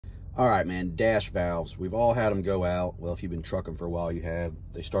All right, man, dash valves. We've all had them go out. Well, if you've been trucking for a while, you have.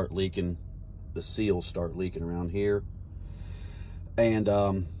 They start leaking. The seals start leaking around here. And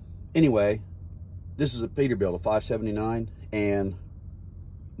anyway, this is a Peterbilt, a 579, and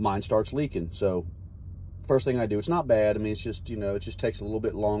mine starts leaking. So first thing I do, it's not bad. I mean, it's just, you know, it just takes a little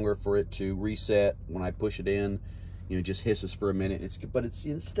bit longer for it to reset. When I push it in, you know, it just hisses for a minute. But it's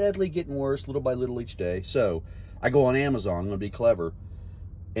steadily getting worse little by little each day. So I go on Amazon, I'm gonna be clever,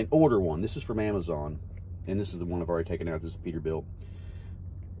 and order one. This is from Amazon, and this is the one I've already taken out. This is Peterbilt.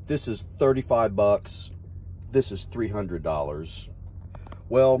 This is 35 bucks. This is $300.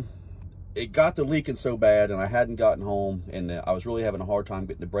 Well, it got to leaking so bad, and I hadn't gotten home, and I was really having a hard time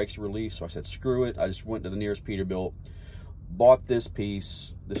getting the brakes to release, so I said, screw it. I just went to the nearest Peterbilt, bought this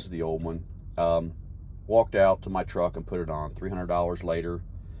piece. This is the old one. Walked out to my truck and put it on. $300 later,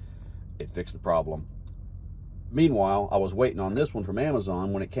 it fixed the problem. Meanwhile, I was waiting on this one from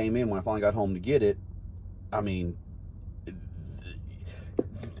Amazon. When it came in, when I finally got home to get it, I mean,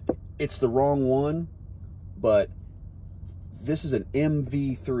 it's the wrong one, but this is an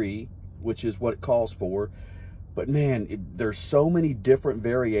MV3, which is what it calls for. But man, there's so many different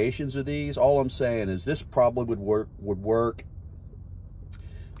variations of these. All I'm saying is this probably would work.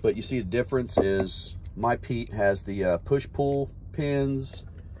 But you see the difference is my Pete has the push-pull pins,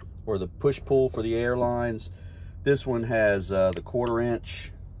 or the push-pull for the airlines. This one has the 1/4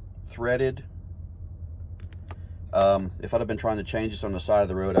 inch threaded. If I'd have been trying to change this on the side of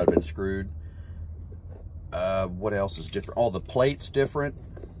the road, I'd have been screwed. What else is different? All the plates different.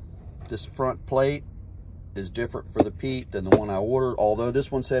 This front plate is different for the Pete than the one I ordered. Although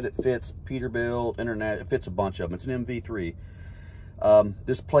this one said it fits Peterbilt, Internet, it fits a bunch of them. It's an MV3.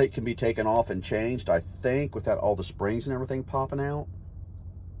 This plate can be taken off and changed, I think, without all the springs and everything popping out.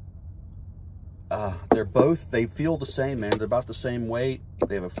 They feel the same, man. They're about the same weight.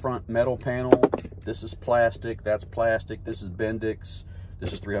 They have a front metal panel. This is plastic, that's plastic. This is Bendix.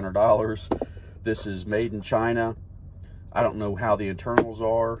 This is $300. This is made in China. I don't know how the internals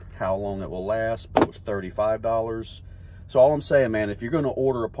are, how long it will last, but it was $35. So all I'm saying, man, if you're gonna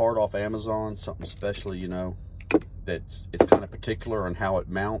order a part off Amazon, something especially, you know, it's kind of particular on how it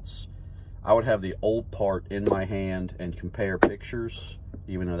mounts, I would have the old part in my hand and compare pictures,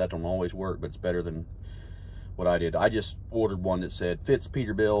 even though that don't always work, but it's better than what I did. I just ordered one that said fits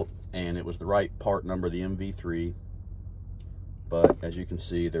Peterbilt, and it was the right part number, the MV3. But as you can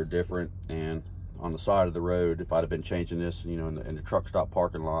see, they're different, and on the side of the road, if I'd have been changing this, you know, in the truck stop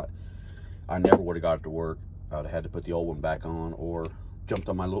parking lot, I never would have got it to work. I'd have had to put the old one back on, or jumped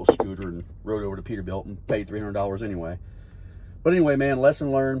on my little scooter and rode over to Peterbilt and paid $300 anyway. But anyway, man,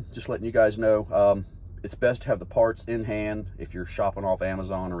 lesson learned. Just letting you guys know, it's best to have the parts in hand if you're shopping off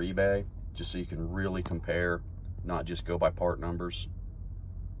Amazon or eBay, just so you can really compare, not just go by part numbers.